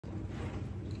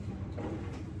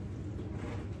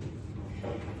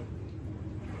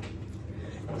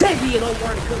Baby, you don't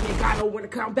want to come in. God don't want to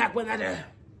come back with another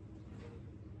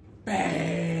banger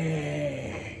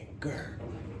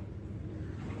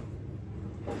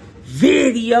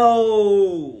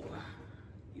video.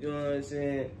 You know what I'm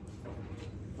saying?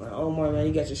 Like, Omar, man,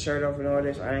 you got your shirt off and all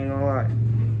this. I ain't gonna lie.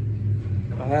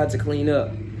 I had to clean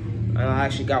up. I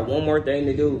actually got one more thing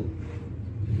to do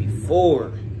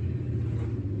before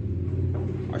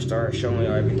I start showing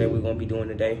y'all everything we're gonna be doing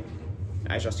today.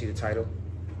 As y'all see the title,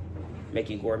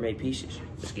 making gourmet pieces.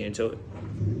 Let's get into it.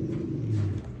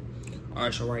 All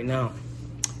right, so right now,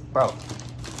 bro,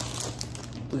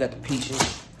 we got the pieces.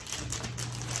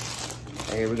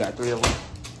 Right here we got 3 of them.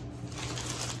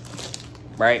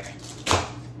 Right?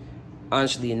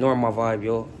 Honestly, ignore my vibe,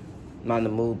 yo. I'm not in the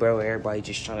mood, bro. Everybody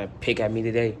just trying to pick at me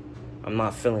today. I'm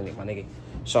not feeling it, my nigga.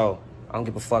 So, I don't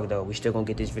give a fuck, though. We still gonna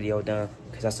get this video done,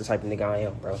 because that's the type of nigga I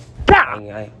am, bro.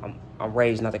 I'm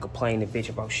raised not to complain and bitch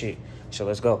about shit. So,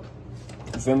 let's go.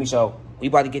 You feel me? So, we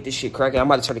about to get this shit cracking. I'm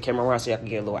about to turn the camera around so I can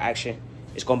get a little action.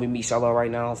 It's gonna be me solo right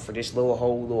now for this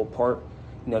whole little part.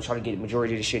 You know, try to get the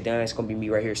majority of the shit done. It's gonna be me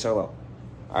right here solo.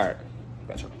 All right.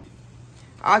 Gotcha.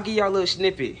 I'll give y'all a little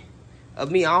snippet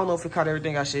of me. I don't know if it caught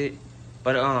everything I said,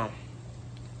 but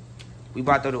we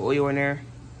about to throw the oil in there.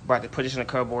 About to put this in the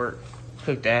cupboard.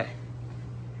 Cook that.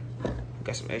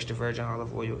 Got some extra virgin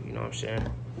olive oil. You know what I'm saying?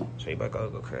 So you about to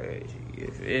go crazy. You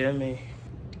feel me?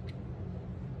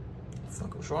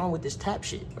 Fuck, what's wrong with this tap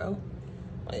shit, bro?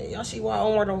 Y'all see why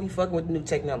Omar don't be fucking with the new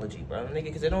technology, bro, nigga?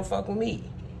 Because they don't fuck with me.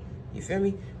 You feel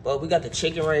me? But we got the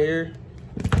chicken right here.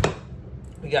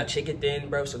 We got chicken thin,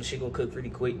 bro, so the shit gonna cook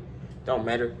pretty quick. Don't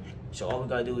matter. So all we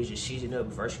gotta do is just season it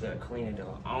up. First, we gotta clean it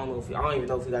though. I don't even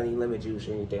know if we got any lemon juice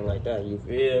or anything like that. You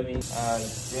feel me? You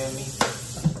feel me?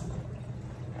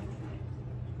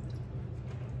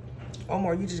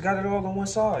 Omar, you just got it all on one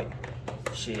side.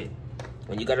 Shit.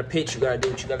 When you got a pitch, you gotta do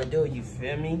what you gotta do. You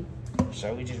feel me?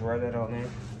 So we just rub that on there.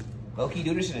 Low-key,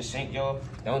 do this in the sink, y'all.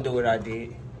 Don't do what I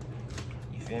did.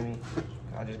 You feel me?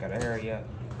 I just gotta hurry up.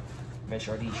 Make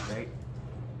sure these straight.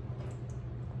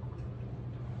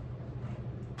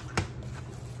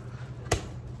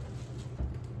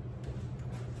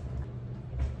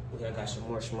 I got some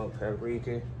more smoked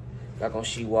paprika. Y'all gonna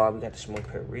see why we got the smoked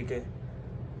paprika.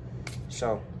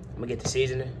 So, I'm gonna get the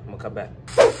seasoning. I'm gonna come back.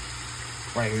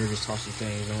 Right here, just toss these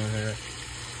things on here.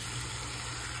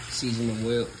 Seasoning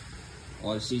well.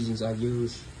 All the seasons I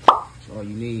use. That's all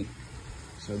you need.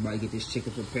 So everybody get this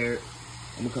chicken prepared.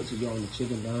 I'm gonna cut to y'all on the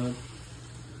chicken done.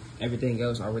 Everything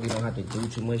else, I really don't have to do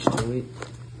too much to it.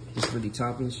 Just really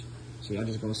toppings. So y'all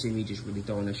just gonna see me just really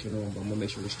throwing that shit on. But I'm gonna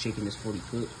make sure this chicken is fully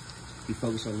cooked. Be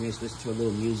focused on this, listen to a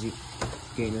little music,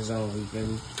 get in the zone, you feel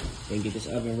me? Then get this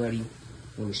oven ready.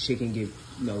 When the chicken get,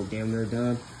 you know, damn near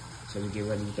done. So we get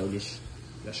ready to throw this.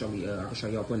 Y'all show me, I can show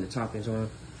y'all putting the toppings on.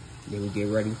 Then we get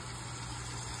ready.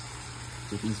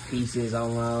 Get these pieces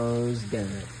almost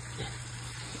done.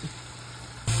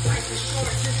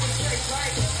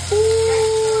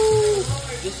 Ooh,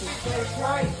 this is first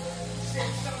right.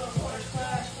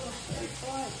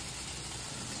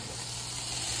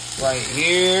 Right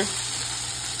here.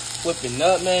 Whipping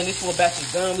up, man. This one batch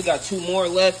is done. We got 2 more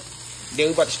left. Then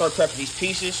we about to start prepping these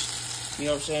pieces. You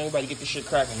know what I'm saying? We about to get this shit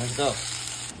cracking. Let's go.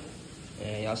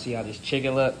 And y'all see how this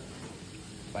chicken look?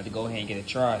 About to go ahead and get it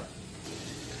tried.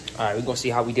 All right, we're gonna see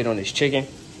how we did on this chicken.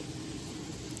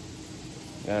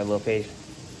 Got a little page.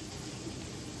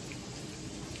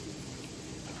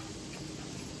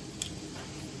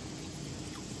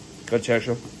 Good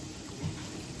texture.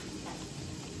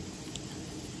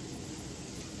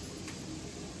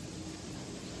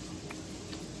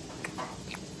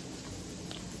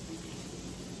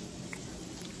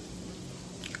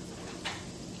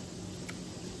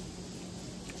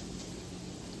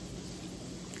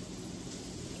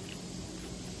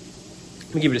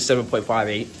 I'm gonna give it a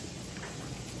 7.58.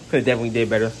 Could have definitely did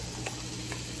better.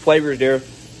 Flavor is there.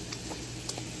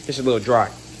 It's a little dry.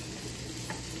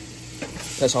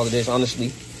 That's all it is, honestly.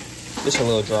 It's a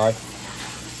little dry.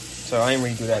 So I ain't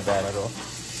really do that bad at all.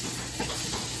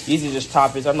 These are just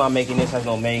toppings. I'm not making this as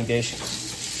no main dish.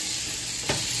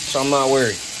 So I'm not worried.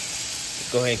 Let's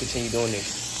go ahead and continue doing this.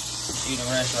 See the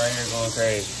rest right here going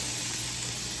crazy.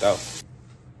 Go.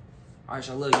 All right,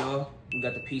 so look, y'all. We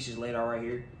got the pieces laid out right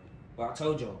here. Well, I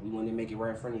told y'all we wanted to make it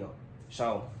right in front of y'all.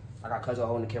 So I got cousin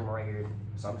holding the camera right here.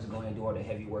 So I'm just going to go ahead and do all the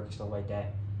heavy work and stuff like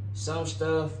that. Some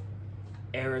stuff,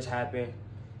 errors happen.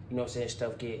 You know what I'm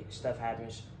saying? Stuff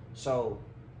happens. So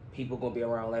people gonna be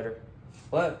around later.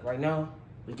 But right now,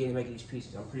 we're getting to make these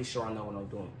pieces. I'm pretty sure I know what I'm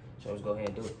doing. So let's go ahead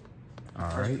and do it. All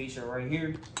right. First piece right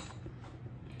here.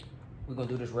 We're gonna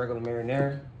do this regular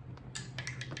marinara.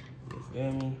 You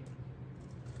feel me?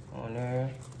 On there.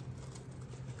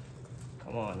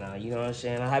 Come on now, you know what I'm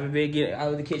saying? I haven't been getting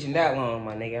out of the kitchen that long,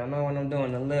 my nigga. I know what I'm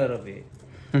doing a little bit.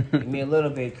 Give me a little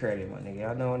bit of credit, my nigga.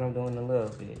 I know what I'm doing a little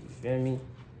bit. You feel me?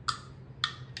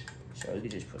 So you can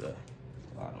just put a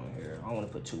lot on here. I don't want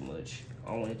to put too much.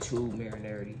 I don't want it too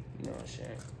marinarity, you know what I'm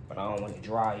saying? But I don't want it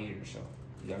dry either, so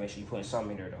you gotta make sure you put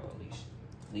something in there though, at least.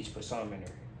 At least put something in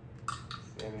there.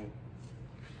 Feel me?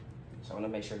 So I wanna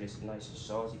make sure this is nice and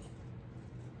salty.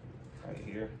 Right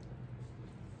here.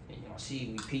 And y'all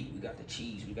see, we peaked, we got the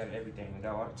cheese, we got everything. We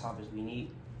got all the toppings we need.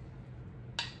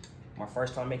 My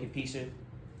first time making pizza,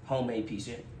 homemade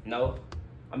pizza. No,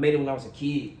 I made it when I was a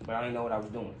kid, but I didn't know what I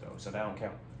was doing though, so that don't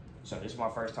count. So this is my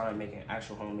first time making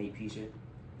actual homemade pizza.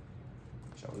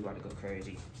 So we about to go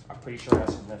crazy. I'm pretty sure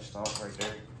that's enough sauce right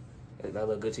there. Does that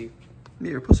look good to you?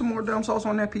 Yeah, put some more damn sauce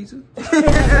on that pizza.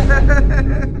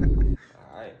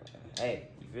 Alright, hey,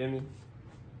 you feel me?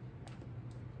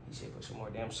 He said put some more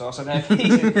damn sauce on that pizza. He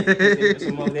said put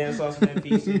some more damn sauce on that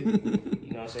pizza. You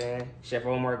know what I'm saying? Chef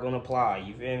Omar gonna apply,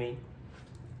 you feel me?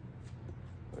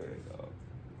 There we go.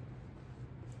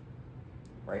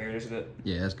 Right here, this is good?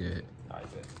 Yeah, that's good. Alright,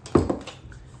 good.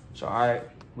 So, alright,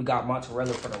 we got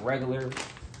mozzarella for the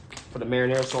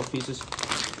marinara sauce pieces.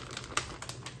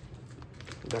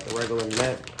 We got the regular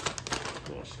net.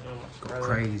 Go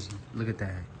crazy. Look at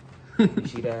that. You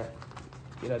see that?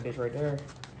 See that bitch right there?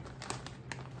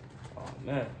 Oh,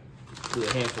 man. Do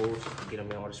a handful. Get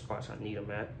them in all the spots I need them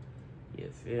at. You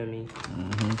feel me?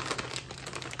 Mm-hmm.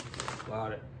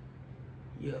 Got it.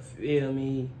 You feel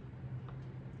me?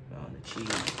 On the cheese.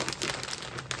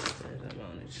 There's that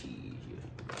on the cheese. Yeah.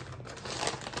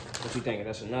 What you thinking?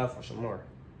 That's enough or some more?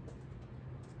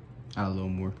 Add a little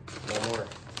more. A little more. All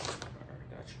right,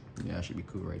 got you. Yeah, that should be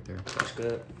cool right there. That's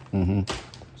good. Mm-hmm.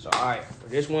 So, all right, for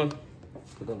this one,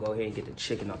 we're gonna go ahead and get the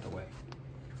chicken out the way.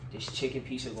 This chicken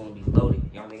piece is gonna be loaded.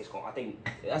 Y'all niggas gonna, I think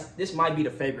this might be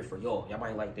the favorite for y'all. Y'all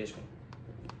might like this one.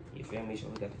 You feel me? So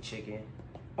we got the chicken.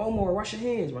 Omar, wash your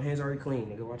hands. My hands already clean,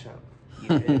 nigga. Watch out.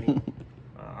 You feel me?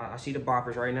 I see the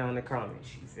boppers right now in the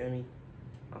comments. You feel me?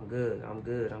 I'm good. I'm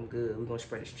good. I'm good. We're gonna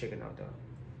spread this chicken out though.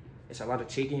 It's a lot of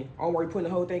chicken. Omar, we putting the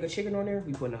whole thing of chicken on there?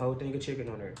 We putting the whole thing of chicken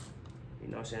on there. You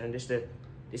know what I'm saying?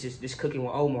 This cooking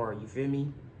with Omar, you feel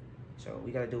me? So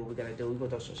we gotta do what we gotta do. We gonna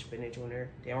throw some spinach on there.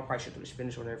 Damn, I probably should do the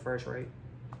spinach on there first, right?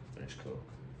 That's cool.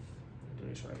 Do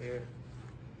this right here.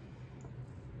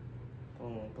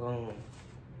 Boom, boom.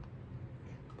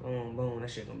 Boom, boom. That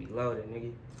shit gonna be loaded,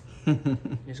 nigga.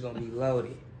 It's gonna be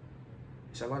loaded.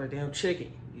 It's a lot of damn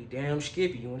chicken. You damn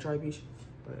Skippy. You wanna try a piece?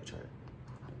 Go ahead, try it.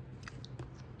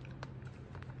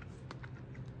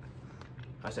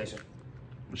 I say so.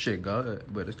 Shit good,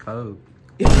 but it's cold.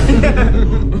 Yeah,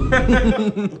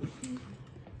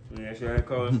 shit ain't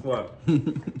cold as fuck.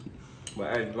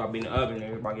 But hey, it's about to be in the oven, nigga.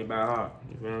 It's about to get back hot.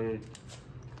 You feel me?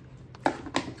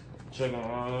 Chicken,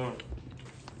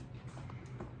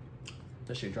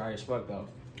 that shit dry as fuck though.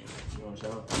 You know what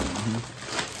I'm saying? Mm-hmm.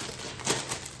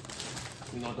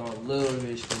 We gonna throw a little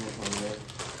bit of spinach on there.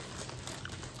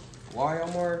 Why,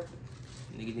 Omar?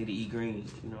 Niggas need to eat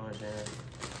greens. You know what I'm saying?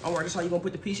 Omar, this how you gonna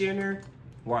put the piece in there?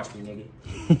 Watch me, nigga.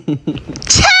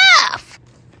 Tough!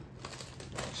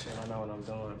 Oh, shit, I know what I'm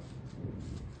doing.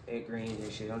 Eat greens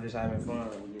and shit. I'm just having fun.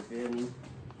 You feel me?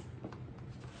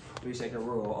 3-second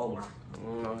rule, Omar.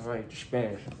 Right, the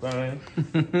Spanish. Fine.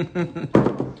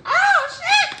 Oh,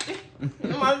 shit!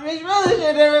 My bitch really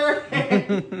shit there.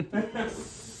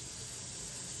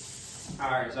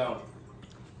 Alright, so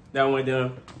that one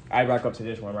done. I back up to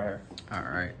this one right here.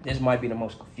 Alright. This might be the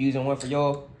most confusing one for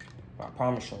y'all, but I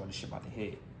promise y'all this shit about to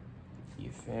hit.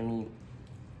 You feel me?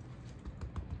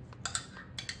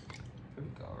 Here we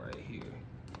go, right here.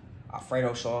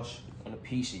 Alfredo sauce on the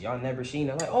pizza. Y'all never seen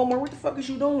it. Like, Omar, what the fuck is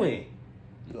you doing?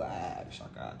 Relax, I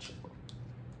got you.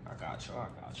 I got you, I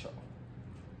got you.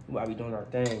 We might be doing our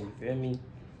thing, you feel me?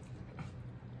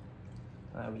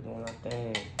 I be doing our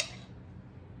thing.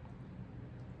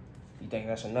 You think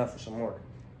that's enough or some more?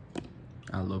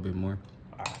 A little bit more.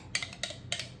 Alright.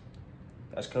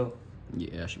 That's cool?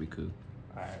 Yeah, that should be cool.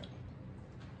 Alright.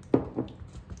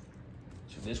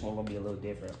 So this one gonna be a little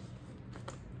different.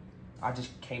 I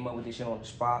just came up with this shit on the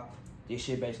spot. This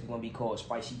shit basically gonna be called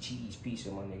spicy cheese pizza,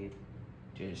 my nigga.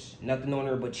 Just nothing on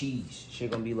there but cheese.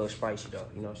 Shit gonna be a little spicy though.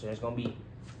 You know what I'm saying? It's gonna be,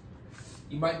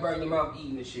 you might burn your mouth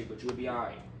eating this shit, but you'll be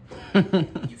alright.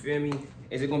 You feel me?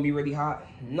 Is it gonna be really hot?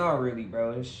 Not really,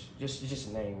 bro. It's just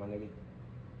a name, my nigga.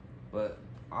 But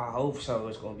I hope so.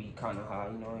 It's gonna be kind of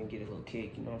hot, you know, and get a little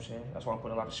kick. You know what I'm saying? That's why I'm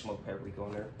putting a lot of smoked paprika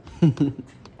on there. Get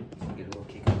a little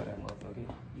kick out of that motherfucker.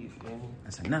 You feel me?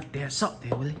 That's enough there. Salt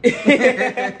there, Willie.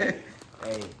 Hey.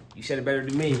 You said it better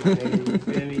than me, my nigga. You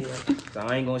feel me? So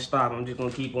I ain't gonna stop. I'm just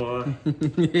gonna keep on.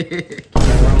 Keep on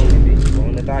rolling, bitch.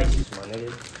 Rolling the dice, my nigga.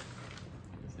 You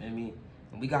feel me?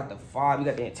 And we got the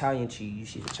Italian cheese. You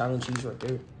see the Italian cheese right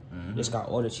there? It's got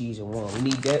all the cheese in one. We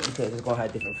need that because it's gonna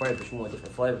have different flavors. We want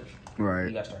different flavors. Right.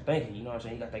 You gotta start thinking, you know what I'm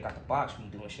saying? They got the box when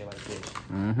you doing shit like this.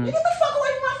 Get the fuck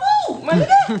away from my food, my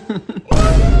nigga! You know what I'm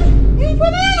saying? You ain't put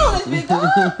in on this, big dog.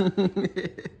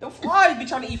 The flies be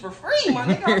trying to eat for free, my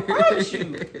nigga. I promise you.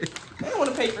 They don't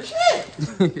want to pay for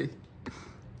shit.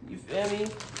 You feel me?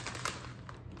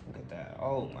 Look at that.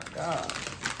 Oh my god.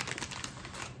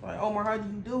 Like, Omar, how do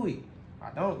you do it?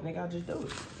 I don't, nigga. I just do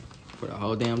it. Put a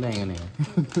whole damn thing in there.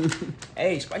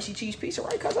 Hey, spicy cheese pizza,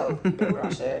 right, cuzzo? You know what I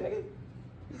said, nigga?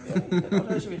 You feel me?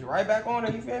 That shit is right back on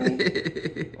there, you feel me?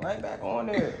 Right back on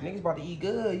there. Niggas about to eat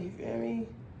good, you feel me?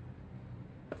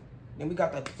 Then we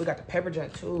got the pepper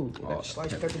jack too. We got the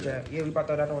sliced pepper jack. Yeah, we about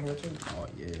to throw that on here too. Oh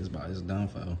yeah, it's done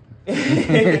for.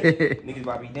 Niggas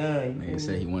about to be done. Nigga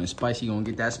said he wanted spicy, you gonna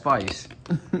get that spice.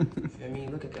 You feel me?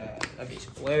 Look at that. That bitch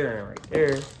flaring right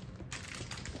there.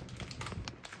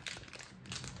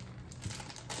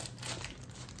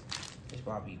 It's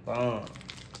about to be bomb.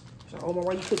 So, Omar,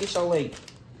 why you cook it so late?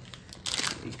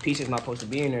 These pieces not supposed to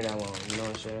be in there that long, you know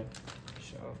what I'm saying?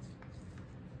 So,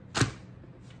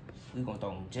 we gonna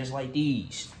throw them just like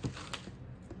these.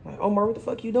 Like, Omar, what the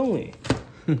fuck you doing?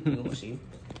 You gonna see?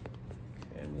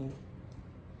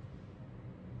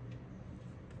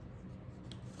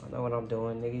 I know what I'm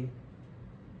doing, nigga.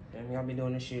 I mean, I've been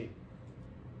doing this shit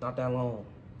not that long.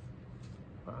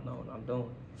 I know what I'm doing.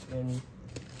 Feel me?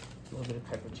 A little bit of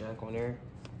pepper jack on there.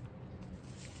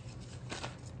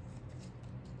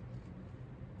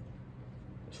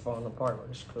 It's falling apart, but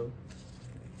it's cool.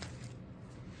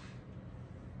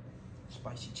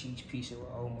 Spicy cheese pizza with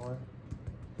Omar.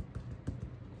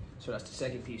 So that's the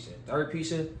second pizza. Third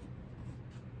pizza,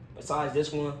 besides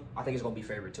this one, I think it's gonna be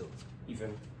favorite too. You feel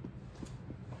me?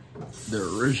 The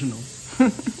original.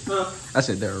 Huh? I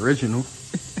said the original.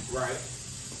 Right.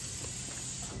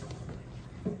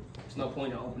 There's no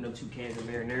point in opening up 2 cans of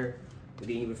marinara. We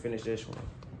didn't even finish this one.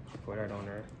 Put that on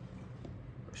there.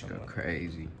 Go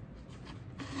crazy.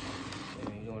 And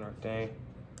we doing our thing.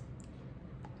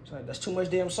 So that's too much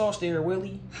damn sauce there,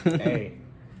 Willie. Hey,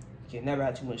 you can never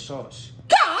have too much sauce.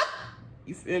 God!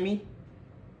 You feel me?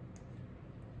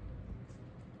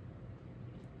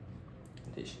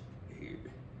 This shit here.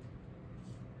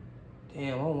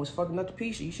 Damn, I almost fucking up the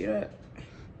pizza. You see that?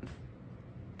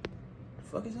 The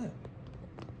fuck is that?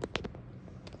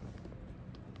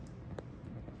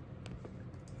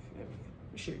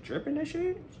 This shit dripping, that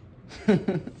shit?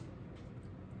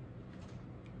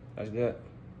 That's good.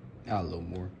 A little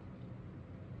more.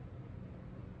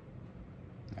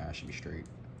 Nah, I should be straight.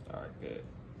 All right, good.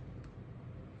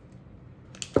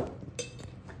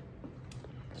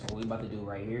 So what we about to do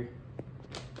right here?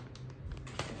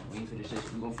 We finish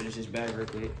this. We gonna finish this bag real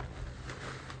quick.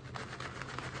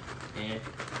 And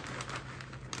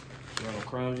you want no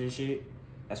crumbs and shit.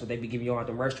 That's what they be giving you all at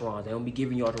the restaurants. They don't be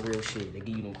giving you all the real shit. They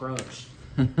give you them crumbs.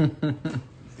 You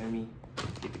feel me?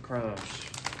 Get the crumbs.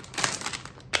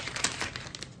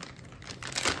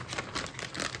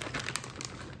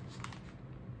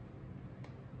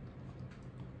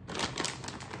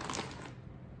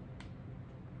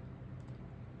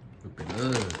 Look it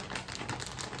up.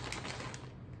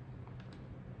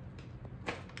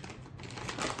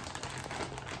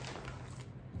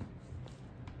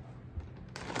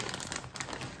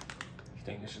 You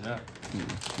think this enough?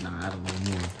 Nah, add a little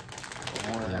more.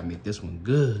 I gotta make this one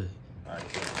good. All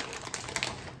right, good.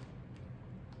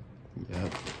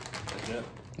 Yep. That's good?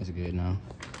 It's good now.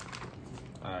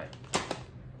 All right.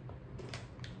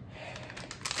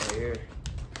 Right here.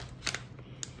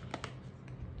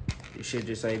 This shit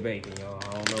just say bacon, y'all.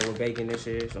 I don't know what bacon this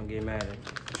is. Don't get mad at me.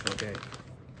 It's okay.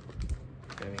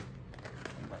 Feel me?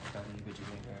 I'm about to throw these bitches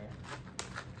in here.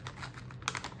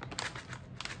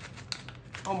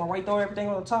 Oh, my white throw everything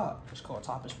on the top. It's called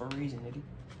toppers for a reason, nigga.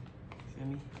 Feel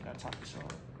me? I gotta top this on.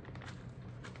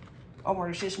 Oh, my,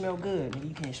 this shit smell good, nigga.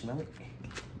 You can't smell it.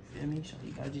 Feel me? So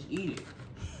you gotta just eat it.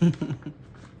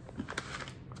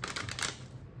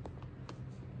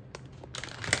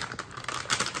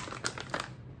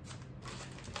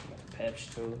 Peps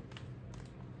too.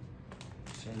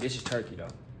 So this is turkey though.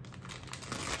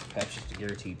 Peps is the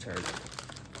guaranteed turkey.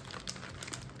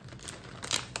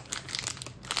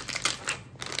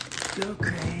 Go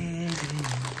crazy.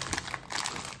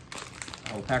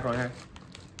 Whole pack on here.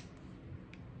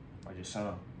 Or just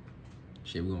some.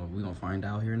 Shit, we gonna find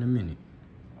out here in a minute.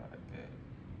 Alright, bet.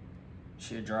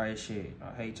 Shit dry as shit.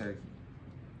 I hate turkey.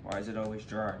 Why is it always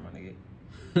dry, my nigga?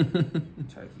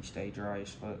 Turkey stay dry as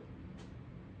fuck.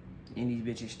 And these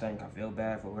bitches stink. I feel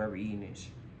bad for whoever eating this.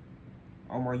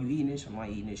 Omar, you eating this? I'm not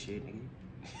eating this shit, nigga.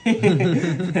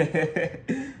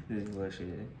 This is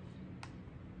bullshit.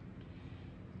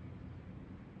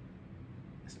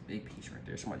 That's a big piece right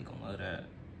there. Somebody gonna love that.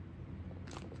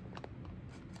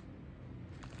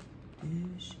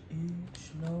 This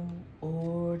is no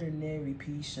ordinary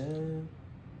pizza.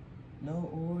 No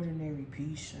ordinary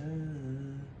pizza.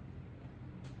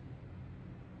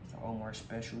 It's an Omar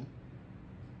special.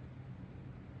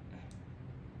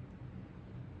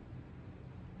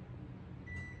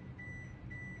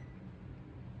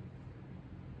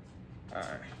 Alright.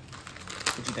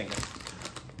 What you thinking?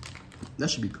 That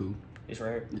should be cool. It's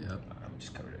right here? Yep. Alright, I'm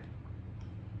just cover it.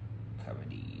 Cover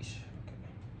these. Okay.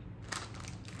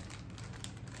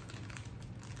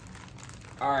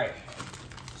 Alright.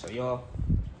 So y'all,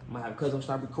 I'm gonna have cousin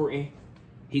start recording.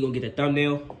 He gonna get the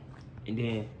thumbnail. And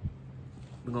then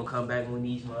we're gonna come back when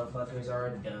these motherfuckers are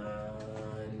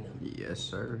done. Yes,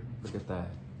 sir. Look at that.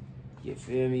 You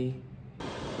feel me?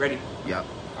 Ready? Yep.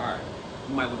 Alright.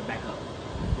 You might want to back up.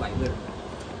 Like literally.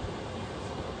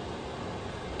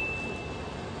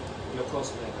 You're close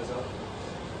to that, cuz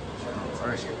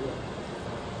Alright.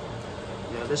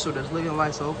 Yeah, this what it's looking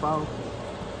like so far.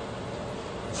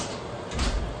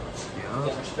 Yeah. We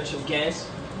got our special guest.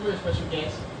 Come here, special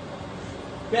guest.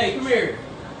 Babe, come here.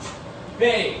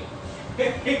 Babe.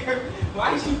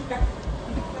 Why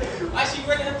she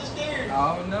running up the stairs?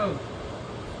 I don't know.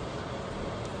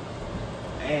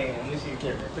 Hey, let me see the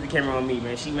camera. Put the camera on me,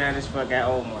 man. She mad as fuck at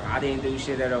Omar. I didn't do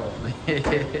shit at all.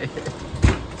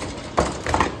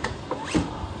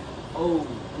 Oh,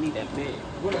 I need that bed.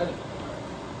 What other?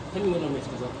 Tell me what I'm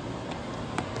missing, cuz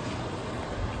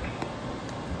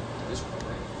this one,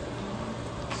 right?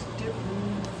 It's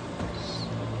different.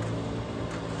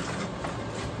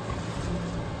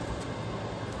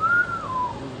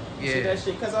 Yeah. See that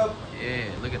shit, cuz Yeah,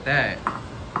 look at that.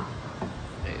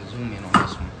 Hey, zoom in on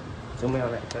this one. Zoom in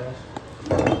on that, cuz.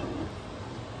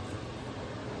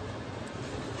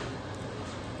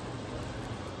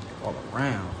 All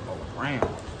around, all around.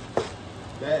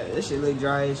 Yeah, this shit look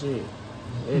dry as shit.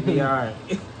 It'd be alright.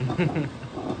 You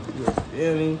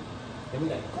feel me? Then we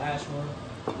got the last one.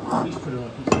 We just put it on a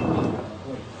piece of meat.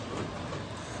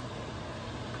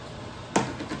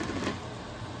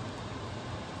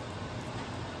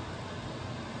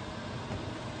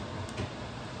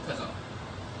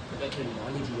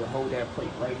 I need you to hold that plate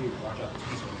right here. Watch out.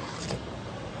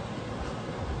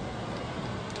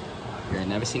 You ain't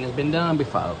never seen this been done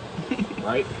before.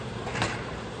 Right?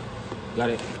 Got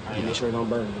it. I need to make sure it don't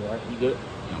burn you, right? You good?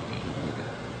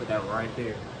 Put that right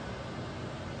there.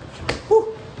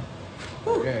 Whew.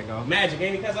 Whew. There you go. Magic,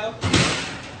 ain't it, cuzzo?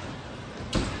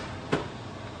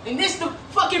 And this the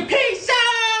fucking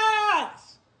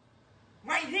pizzas!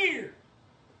 Right here.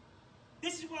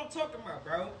 This is what I'm talking about,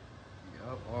 bro.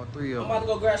 Yup, all three of I'm them. about to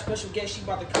go grab special guest. She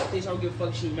about to cut this. I don't give a fuck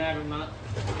if she mad or not.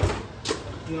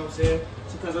 You know what I'm saying?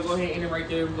 So, cuz I'll go ahead and end it right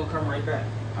there. We're gonna come right back.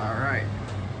 All right.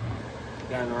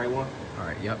 Got in the right one? All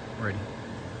right, yep, ready.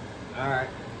 All right.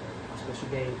 Special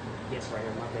game. Yes, right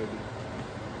here, my baby.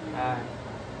 All right.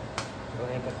 Go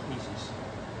ahead and cut the pieces.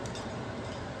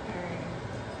 All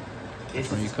right. This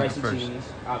When is you cut it spicy first. cheese.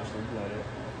 Obviously, you know that.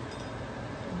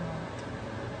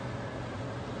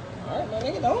 All right, my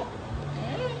nigga, don't.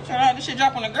 Try to have this shit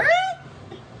drop on the ground.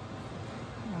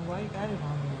 Why you got it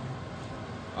on here?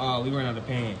 Oh, we ran out of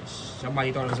pans.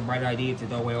 Somebody thought it was a bright idea to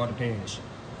throw away all the pans.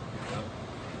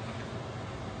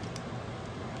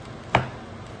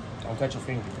 Don't cut your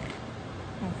finger.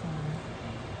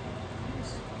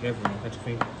 Careful, don't cut your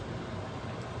finger.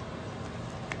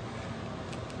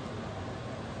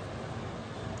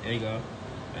 There you go.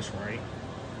 That's right.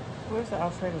 Where's the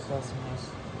Alfredo sauce in this?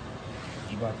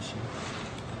 You got the shit.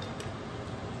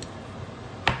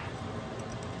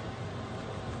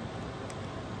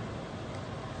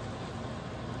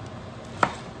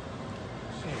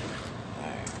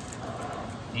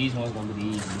 These ones gonna be the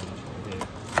easy ones right there.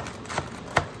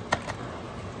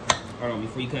 Hold on,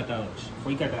 before you cut those.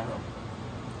 Before you cut that hoe.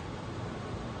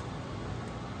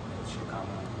 Shit, calm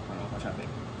down. Hold on, watch out, baby.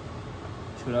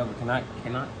 Scoot over. Can I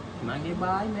get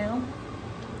by now?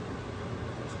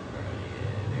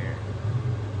 Yeah, there.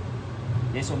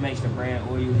 This what makes the brand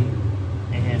oily,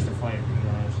 enhance the flavor. You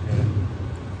know what I'm saying?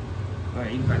 All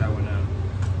right, you can cut that one now.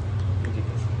 Look at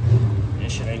this.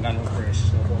 This shit ain't got no crisp.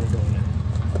 So what we're doing now.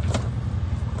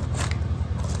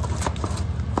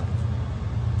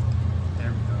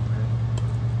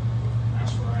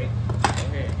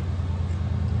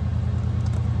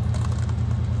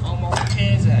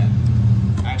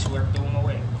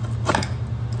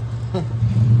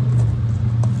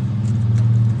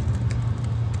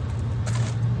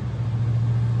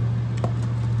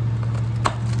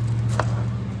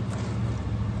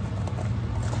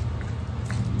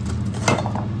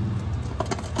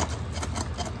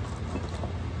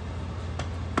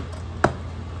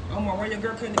 Omar, why your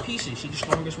girl cutting to pieces? She the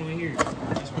strongest one here.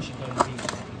 That's why she cutting to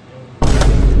pieces.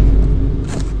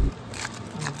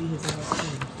 I'm gonna be his ass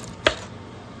too.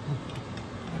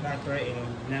 I got threatened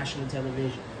on national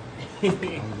television.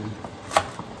 Alright.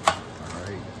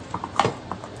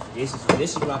 This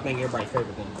is what I think everybody's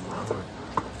favorite one.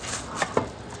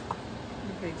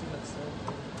 You pay too much stuff.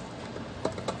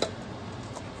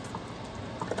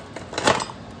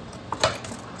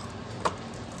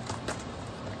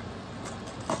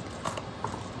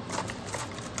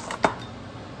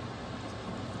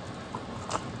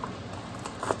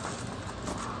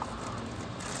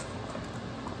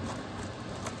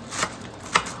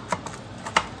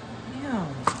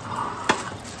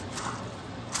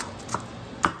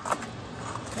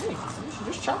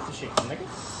 Just chop the shit, nigga.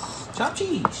 Chop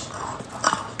cheese.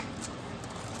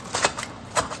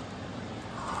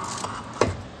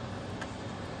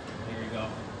 There you go.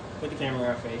 Put the camera in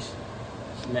her face.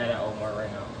 She's mad at Omar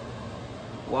right now.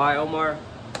 Why, Omar?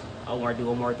 Omar do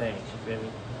Omar things, you feel me?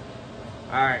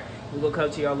 Alright, we're gonna come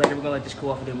to y'all later. We're gonna let this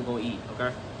cool off and then we're gonna eat,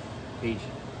 okay? Peace.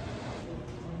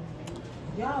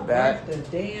 Y'all Back. burnt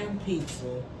the damn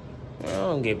pizza. I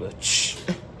don't give a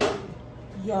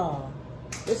Y'all.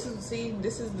 This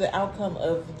is the outcome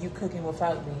of you cooking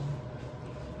without me.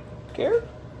 Care?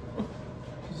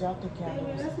 Cause y'all think y'all Hey,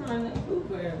 man, that's not enough food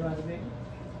for everybody, baby.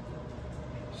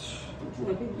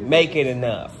 Make it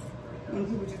enough. You want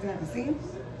people just to have to see them?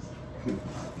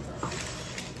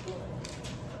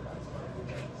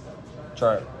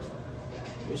 Try it.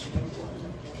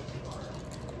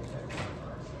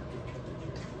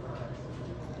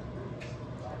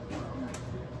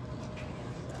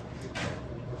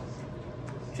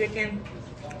 chicken,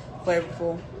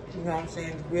 flavorful, you know what I'm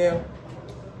saying, grilled.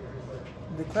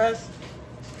 The crust,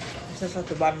 it sits at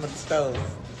the bottom of the stove.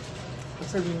 There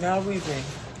should be no reason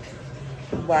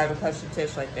why the crust should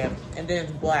taste like that. And then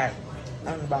it's black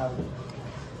on the bottom.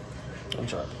 I'm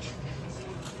trying.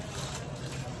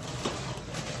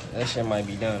 That shit might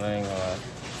be done, I ain't gonna lie.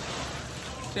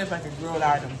 Tastes like a grilled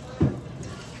item.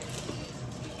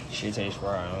 Shit tastes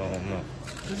fried, I don't know.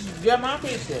 This is get my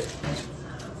pizza.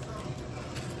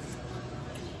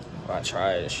 I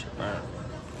try this shit, man.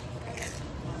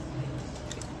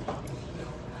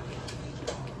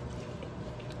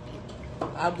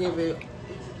 I'll give it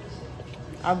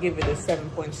a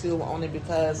 7.2 only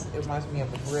because it reminds me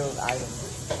of a grilled item.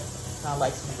 I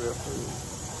like some grilled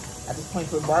food. At this point,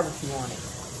 put barbecue on it.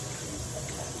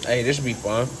 Hey, this will be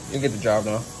fun. You get the job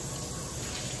done.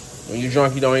 When you're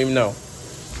drunk, you don't even know.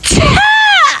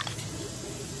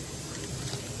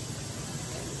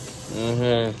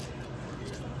 Mm-hmm.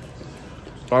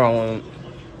 Hold on.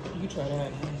 You try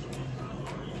that.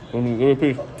 Give me a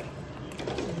piece.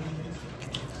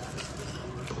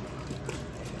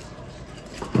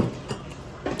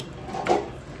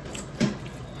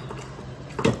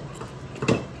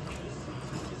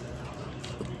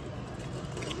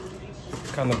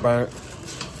 Kind of burnt.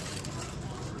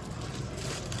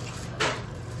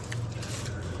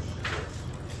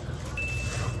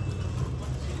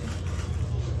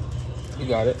 You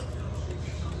got it.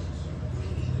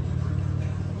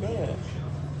 Yeah.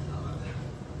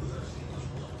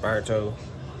 Burnt toe.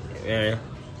 Yeah.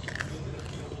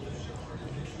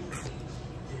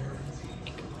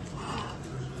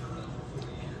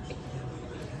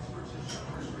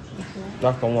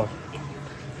 That's the one.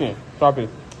 Stop it.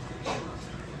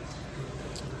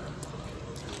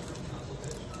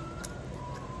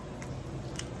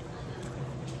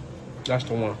 That's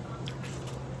the one.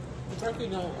 The turkey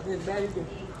don't, it's bad either.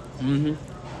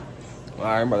 Mm-hmm. All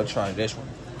right, I'm about to try this one.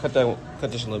 Cut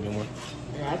this a little bit more.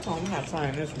 Yeah, I told him I'm not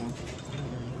trying this one.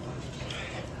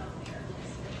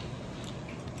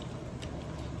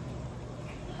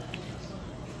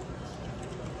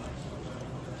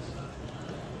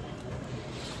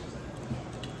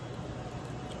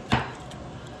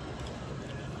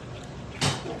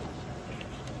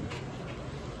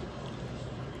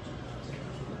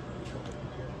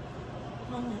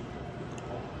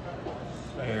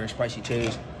 Right here, spicy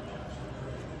cheese.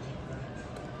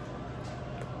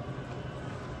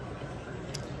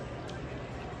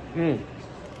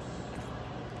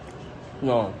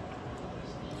 No.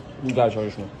 You gotta try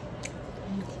this one.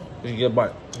 Just get a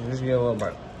bite. Just get a little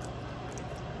bite.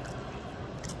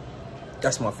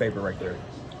 That's my favorite right there.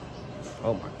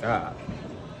 Oh my god.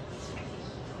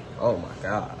 Oh my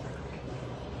god.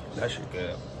 That shit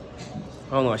good. I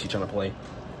don't know why she's trying to play.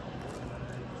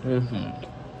 Mm-hmm.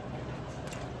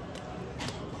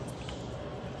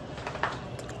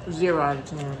 0 out of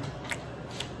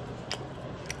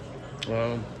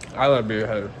 10. I love beer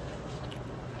header.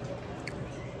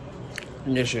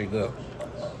 This shit good.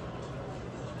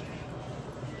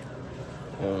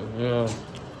 Mm-hmm.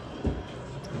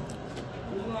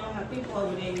 You don't have people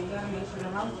over there, you gotta make sure the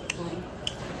house is clean.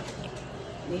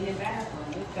 Need a bathroom.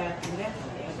 This bathroom, that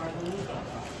one. Everybody gonna use that.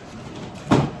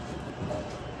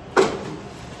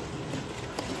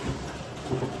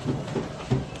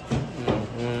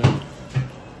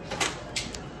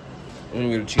 I'm gonna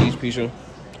get a cheese pizza.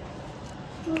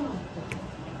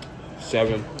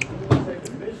 7.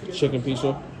 Chicken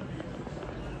pizza.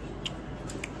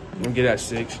 I'm gonna get that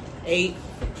 6. 8.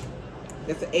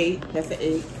 That's an 8. That's an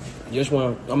 8. This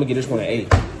one, I'm gonna get this one at 8.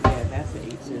 Yeah, that's an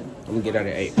 8 too. I'm gonna get that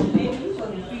at 8. They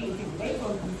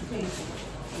supposed to pay for the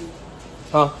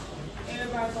Huh?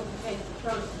 Everybody's supposed to pay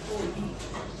first before you eat.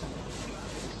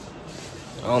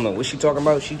 I don't know what she talking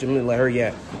about. She just let her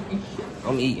yap.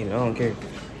 I'm eating. I don't care.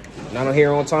 Not on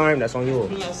here on time. That's on yours.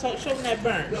 Yeah, so show me that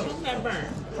burn. Show me that burn.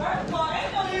 First of all,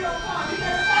 ain't no hero time.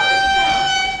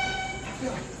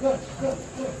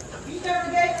 You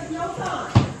never gave us no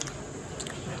time.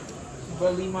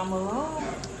 But leave mama alone.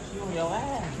 She on your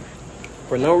ass.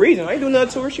 For no reason. I ain't do nothing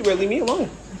to her. She better leave me alone.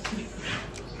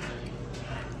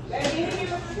 Baby, you didn't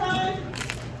give us the time.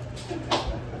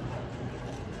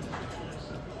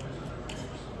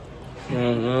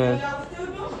 Mm-hmm. Y'all was still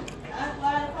doing it. That's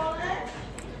why I call that.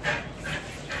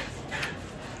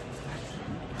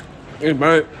 It's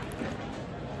burnt.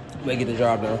 May get the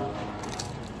job done.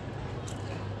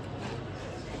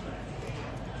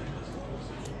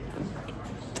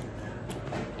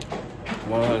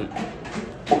 One.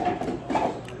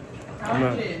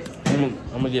 I'm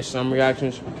gonna get some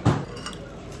reactions.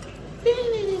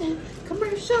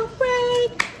 Commercial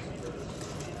break.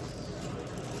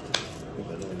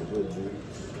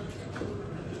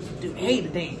 Dude, hate the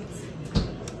dance.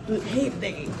 Dude, hate the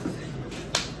dance.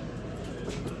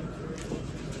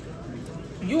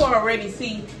 You already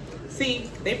see,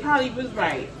 they probably was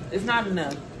right. It's not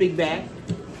enough. Big bag.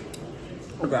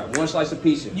 I got one slice of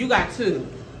pizza. You got 2.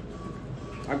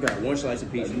 I got one slice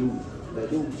of pizza.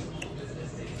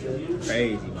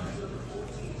 Crazy, man.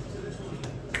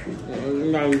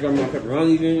 You got my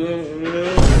pepperonis in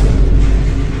there.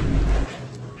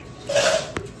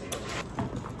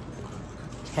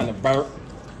 Kind of burnt.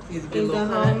 It's a good Is little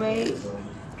the fry. homemade?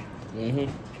 Mm-hmm.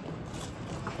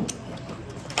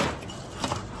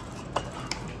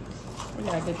 We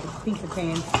gotta get the pizza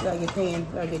pans. We gotta get pans.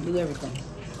 We gotta do everything.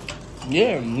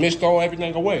 Yeah, missed all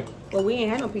everything away. Well, we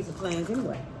ain't had no pizza plans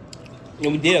anyway.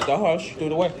 And we did at the house. Threw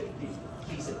it away.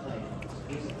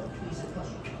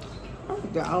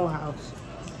 The old house.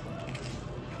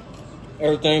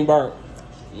 Everything burnt.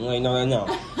 You ain't know that now.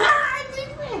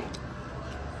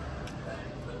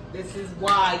 This is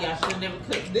why y'all should never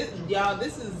cook this. Y'all,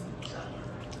 this is.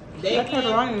 They That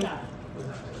pepperoni.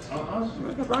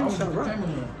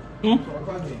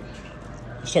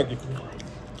 It's turkey.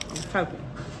 It's turkey.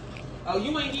 Oh,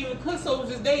 you ain't even cook, so it was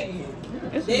just David.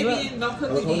 This is David good. don't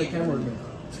cook again.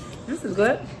 This is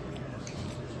good.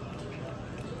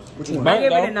 Which I one? give it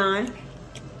Burnt, a 9.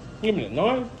 Give me a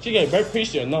 9. She gave burnt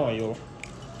pizza a 9, yo.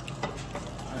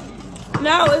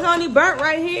 No, it's only burnt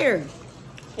right here.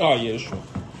 Oh, yeah, it's true.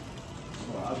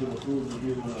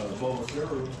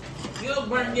 You'll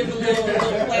burn, give it a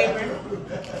little flavor.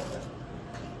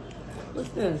 What's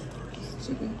this?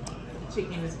 Chicken.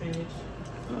 Chicken and spinach.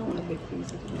 I don't want a big piece. I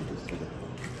just want this chicken.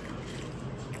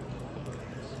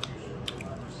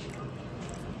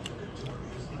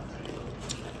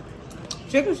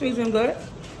 Chicken season good.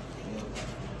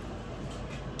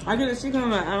 I get a chicken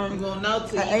on You my gonna know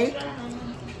to at 8.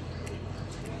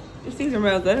 This season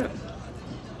real good.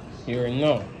 You already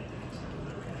know.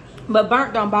 But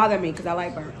burnt don't bother me because I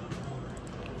like burnt.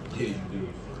 Yeah, you do.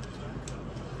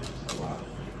 Wow.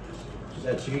 Is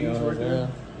that cheese You know what right I'm there?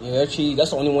 saying? Yeah, that cheese, that's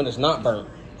the only one that's not burnt.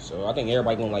 So I think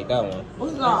everybody gonna like that one.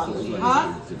 What's that?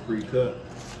 Huh? It's a pre-cut.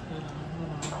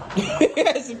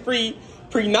 It's a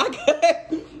pre-not cut.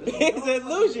 It's an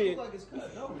illusion. Like it's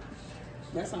cut, no.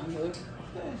 That sounds good.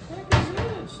 What the heck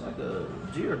is this? Like a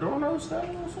Giordano style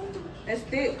or something? It's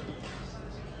thick.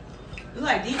 It's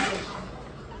like deep.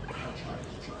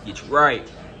 Get you right.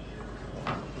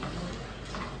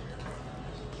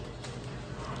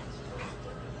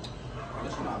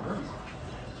 That's not burnt.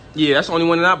 Yeah, that's the only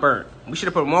one that not burnt. We should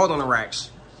have put them all on the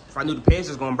racks. If I knew the pants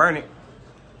was gonna burn it,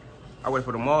 I would have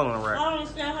put them all on the rack. I don't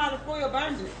understand how the foil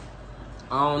burns it.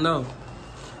 I don't know.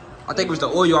 I think it was the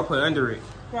oil I put under it.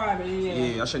 Probably,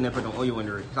 yeah. Yeah, I shouldn't have put no oil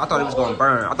under it. I thought it was gonna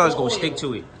burn. I thought it was gonna stick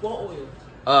to it. What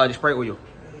oil? The spray oil.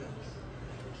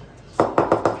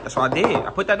 That's what I did. I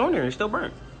put that on there and it still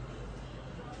burnt.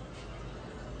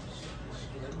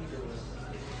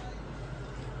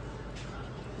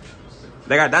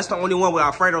 That's the only one with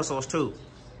Alfredo sauce too.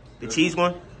 The cheese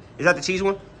one? Is that the cheese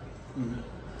one?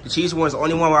 The cheese one's the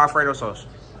only one with Alfredo sauce.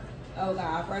 Oh, got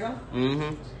Alfredo?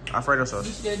 Alfredo You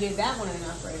sauce. should have did that one in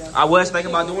Alfredo. I was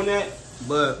thinking about doing that,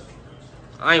 but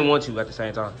I ain't want to at the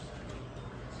same time.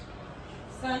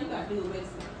 Son, you gotta do it with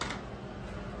some.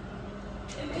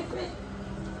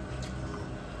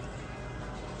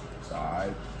 It's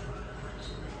alright.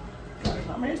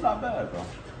 I mean, it's not bad though.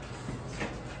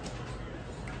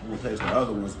 I'm gonna taste the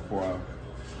other ones before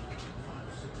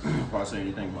I say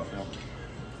anything about them.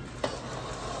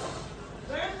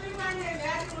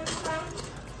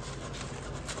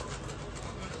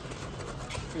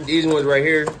 These ones right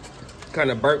here, kind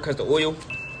of burnt because the oil.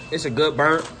 It's a good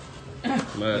burnt.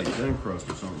 But Thin crust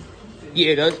or something.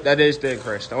 yeah, that is thin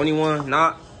crust. The only one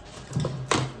not.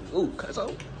 Ooh,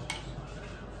 cuzzo.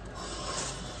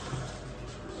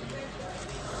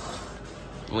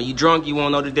 When you drunk, you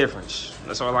won't know the difference.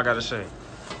 That's all I gotta say.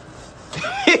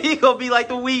 You gonna be like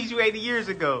the weeds you ate years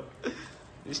ago.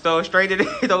 You throw straight in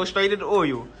the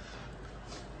oil.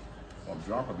 I'm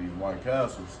drunk, I'll be in White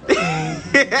Castles.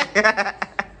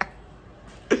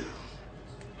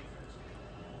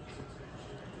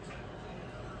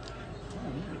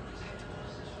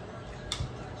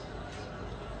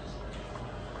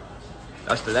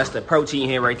 That's the protein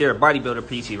here right there, bodybuilder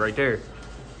PC right there.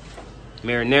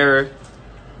 Marinara.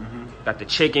 Got the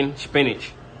chicken,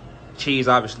 spinach, cheese,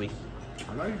 obviously.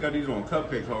 I know you got these on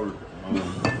cupcake holder.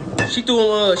 She threw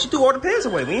all the pans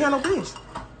away. We ain't had no pans.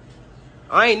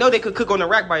 I ain't know they could cook on the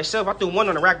rack by itself. I threw one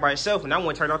on the rack by itself, and that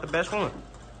one turned out the best one.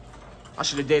 I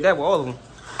should have did that with all of them.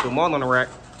 Threw them all on the rack.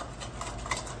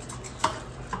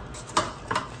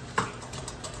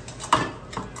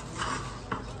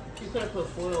 You could have put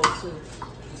foil too.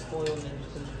 Just foil in there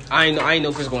too. I ain't know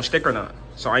if it's gonna stick or not,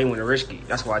 so I ain't want to risk it.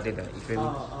 That's why I did that. You feel me?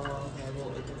 Okay. Well,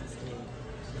 it doesn't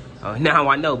stay. Now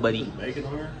I know, buddy. Bacon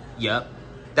on here? Yep.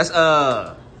 That's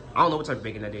I don't know what type of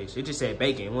bacon that is. It just said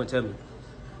bacon. It wouldn't tell me.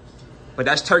 But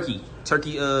that's turkey.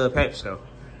 Turkey peps though.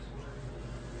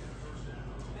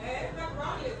 Hey,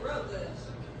 macaroni is real good.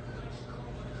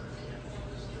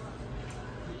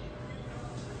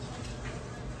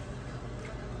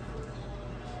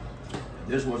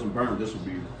 This wasn't burnt, this would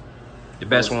be The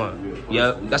best one.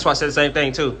 Yep. That's why I said the same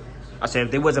thing too. I said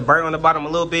if there was a burnt on the bottom a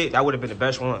little bit, that would have been the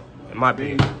best one, in my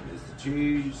opinion. It's the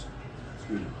cheese,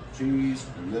 cheese,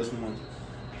 and this one.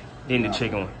 Then the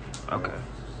chicken one. Okay.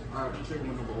 Alright, the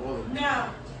chicken one over all of them. No.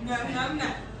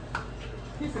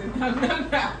 He said, no.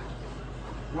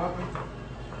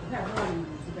 Macaroni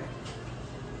is the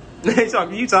best. He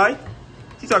talking to you, Ty.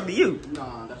 She talking to you.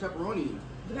 Nah, the pepperoni.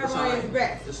 The macaroni is the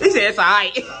best. He said it's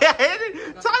alright.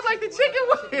 Ty like the chicken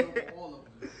one. All of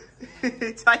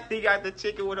them. Ty he got the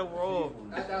chicken with a roll.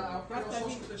 That Alfredo sauce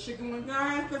with the chicken one.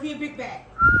 No, because he a big bag.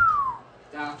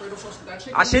 That Alfredo sauce with that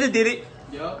chicken. I should have did it.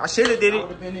 Yup. I should have did That it.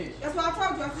 would have been it. That's what I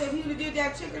told you. I said if he would have did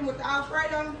that chicken with the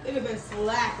Alfredo, it would have been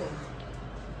slapping.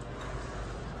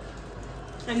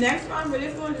 And next time, but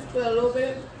this one, just put a little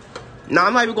bit. No,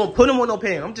 I'm not even gonna put them on no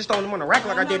pan. I'm just throwing them on the rack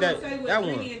like I did that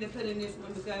one. To put in this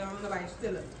one because I don't know nobody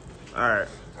steal it. Alright.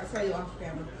 I'll tell you off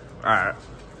camera. Alright.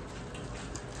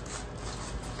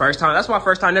 First time. That's my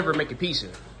first time ever making pizza.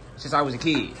 Since I was a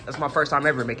kid. That's my first time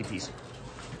ever making pizza.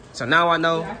 So now I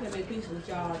know. Yeah, I can make pizza with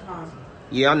y'all all the time.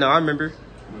 Yeah, I know. I remember.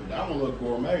 That one look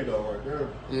gourmet though, right there.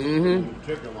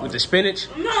 Mm-hmm. With the spinach.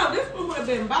 No, this one would have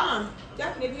been bomb.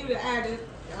 Definitely if you would have added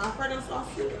Alfredo sauce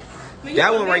to it. I mean,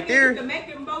 That one right there. You can make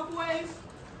it in both ways.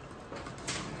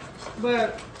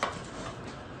 But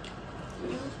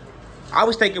I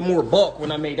was thinking more bulk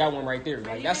when I made that one right there.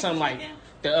 Like that's something like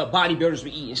the bodybuilders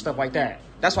would eat and stuff like that.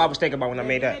 That's what I was thinking about when I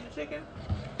made that. You made the chicken?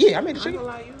 Yeah, I made the chicken. I'm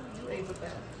not gonna lie, you ate with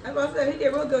that. That's what I said. He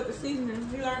did real good with the seasoning.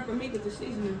 He learned from me with the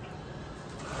seasoning.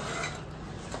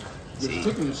 The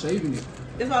chicken is saving it.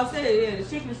 That's what I said. Yeah, the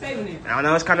chicken is saving it. I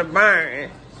know it's kind of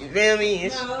burnt. You feel me?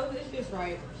 It's, No, it's just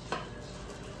right.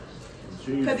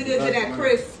 Cheese. Because it gives it that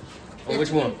crisp. Oh,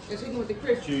 which one? The chicken with the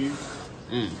crisp. Cheese.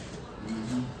 mm.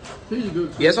 Cheese is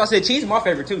good too. Yeah, that's why I said cheese is my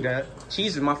favorite too, Dad.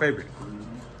 Cheese is my favorite.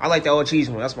 I like the old cheese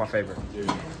one. That's my favorite.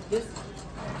 Yeah. This,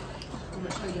 I'm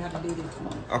going to show you how to do this.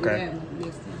 Okay.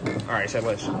 Do that. All right, say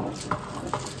less.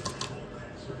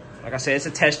 Like I said, it's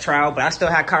a test trial, but I still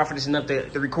had confidence enough to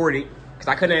record it. Because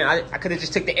I could have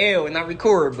just took the L and not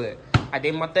record, but I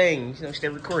did my thing. You know,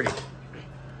 still recorded.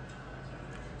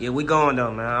 Yeah, we going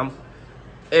though, man.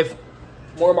 If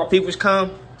more of my peoples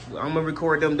come, I'm going to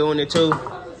record them doing it too.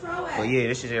 But yeah,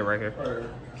 this is it right here.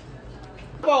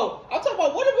 Well, I'm talking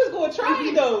about what if it's going to try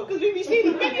it though? Because we be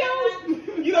seeing the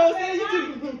videos. You know what I'm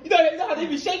saying? You know how they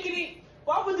be shaking it?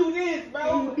 Well, I'm going to do this,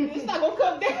 bro. It's not going to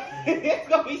come down. It's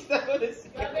going to be stuck on the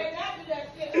side.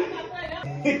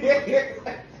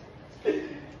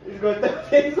 It's gonna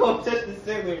touch the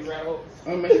ceiling, bro.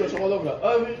 I'm gonna make sure it's all over the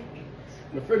oven,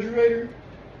 the refrigerator,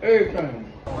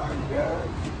 everything. Oh my God.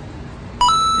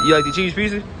 You like the cheese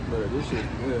pieces? Bro, this shit's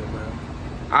good, man.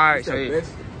 All right, It's so the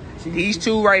best cheese these pizza.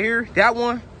 two right here, that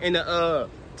one and the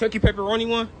turkey pepperoni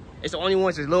one, it's the only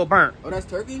ones that's a little burnt. Oh, that's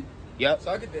turkey? Yep.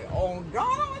 So I get that. Oh,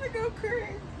 God, I want to go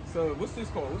crazy. So, what's this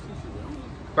called? What's this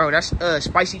shit? Bro, that's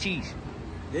spicy cheese.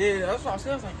 Yeah, that's what I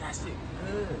said. I was like, that shit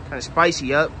good. Kind of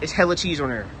spicy, up. It's hella cheese on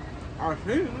there. I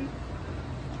see it.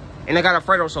 And they got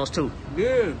Alfredo sauce too.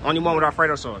 Yeah. Only one with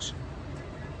Alfredo sauce.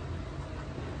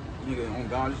 Nigga, oh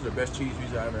God, this is the best cheese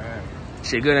pizza I ever had.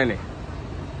 Shit good in it.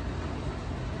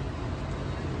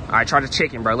 All right, try the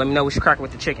chicken, bro. Let me know what's cracking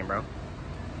with the chicken, bro.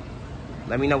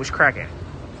 Let me know what's cracking.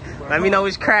 Let me know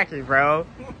what's cracking, bro.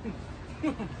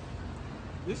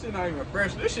 This shit not even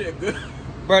fresh. This shit good.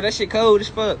 Bro, that shit cold as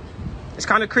fuck. It's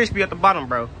kind of crispy at the bottom,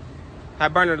 bro. I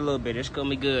burned it a little bit. It's gonna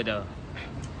be good, though.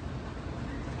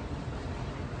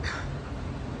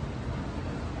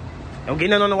 Don't get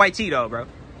nothing on the white tea, though, bro.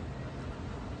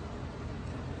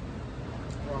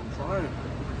 Oh, I'm trying.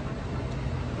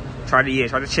 Try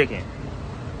the chicken.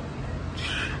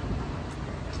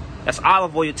 That's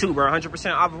olive oil, too, bro.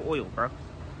 100% olive oil, bro.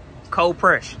 Cold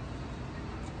press.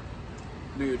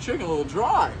 Dude, chicken a little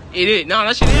dry. It is. No,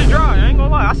 that shit is dry. I ain't gonna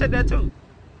lie. I said that, too.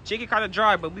 Chicken kind of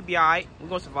dry, but we be all right. We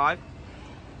gonna survive.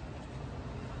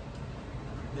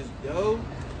 This dough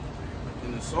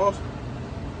and the sauce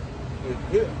is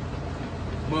good.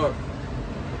 But,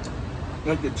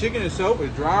 like, the chicken itself is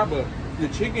dry, but the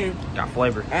chicken Got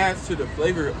flavor. adds to the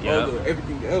flavor of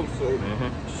everything else. So,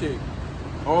 shit,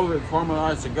 all of it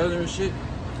caramelized together and shit.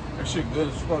 That shit good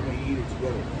as fuck when you eat it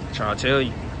together. Trying to tell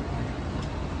you.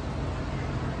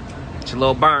 It's a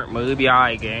little burnt, but it'll be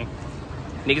alright, gang.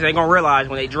 Niggas ain't gonna realize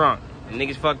when they drunk. If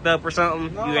niggas fucked up or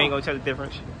something, you ain't gonna tell the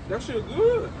difference. That shit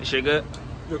good. This shit good?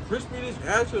 The crispiness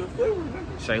adds to the flavor,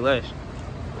 nigga. Say less.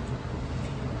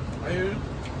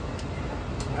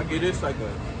 I give this like a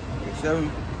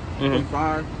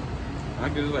 7.5. I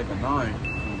give this like a 9.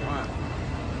 Oh, God.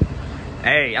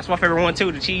 Hey, that's my favorite one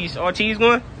too. The cheese, all cheese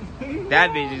one.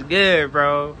 That bitch is good,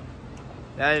 bro.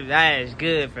 That is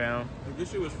good, fam. If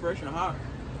this shit was fresh and hot,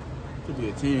 it could be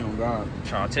a 10 on God.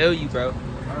 Trying to tell you, bro.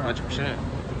 100%.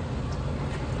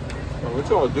 Bro, what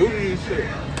y'all do to this shit?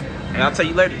 And I'll tell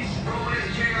you later.